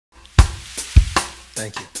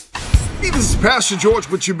Thank you. Hey, this is Pastor George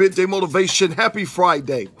with your Midday Motivation. Happy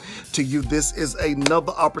Friday to you. This is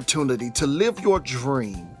another opportunity to live your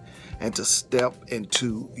dream and to step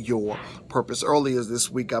into your purpose. Earlier this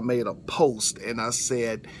week, I made a post and I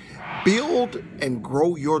said, build and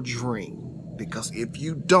grow your dream, because if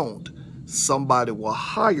you don't, somebody will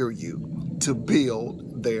hire you to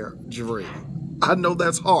build their dream. I know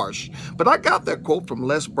that's harsh, but I got that quote from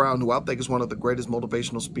Les Brown, who I think is one of the greatest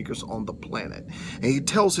motivational speakers on the planet. And he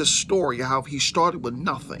tells his story, how he started with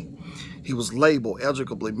nothing. He was labeled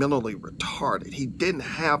educably mentally retarded. He didn't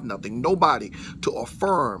have nothing, nobody to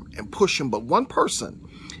affirm and push him but one person.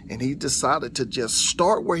 And he decided to just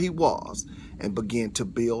start where he was and begin to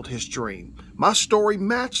build his dream. My story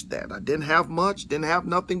matched that. I didn't have much, didn't have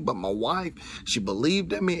nothing, but my wife, she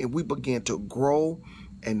believed in me, and we began to grow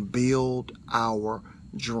and build our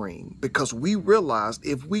dream, because we realized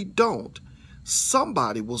if we don't,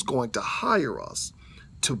 somebody was going to hire us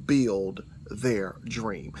to build their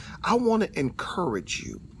dream. I want to encourage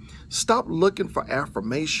you. Stop looking for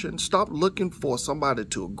affirmation. Stop looking for somebody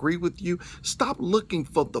to agree with you. Stop looking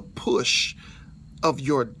for the push of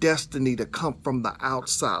your destiny to come from the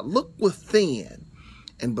outside. Look within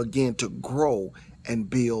and begin to grow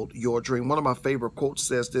and build your dream. One of my favorite quotes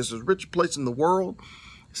says this: "There's a rich place in the world.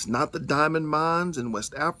 It's not the diamond mines in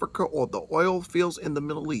West Africa or the oil fields in the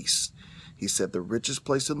Middle East." He said the richest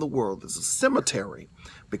place in the world is a cemetery,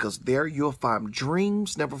 because there you'll find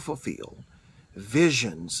dreams never fulfilled,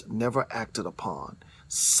 visions never acted upon,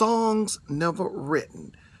 songs never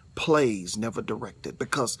written, plays never directed,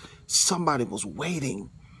 because somebody was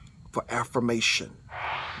waiting for affirmation.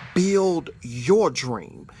 Build your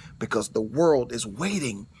dream, because the world is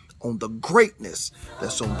waiting on the greatness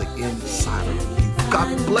that's on the inside of you.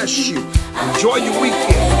 God bless you. Enjoy your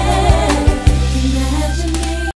weekend.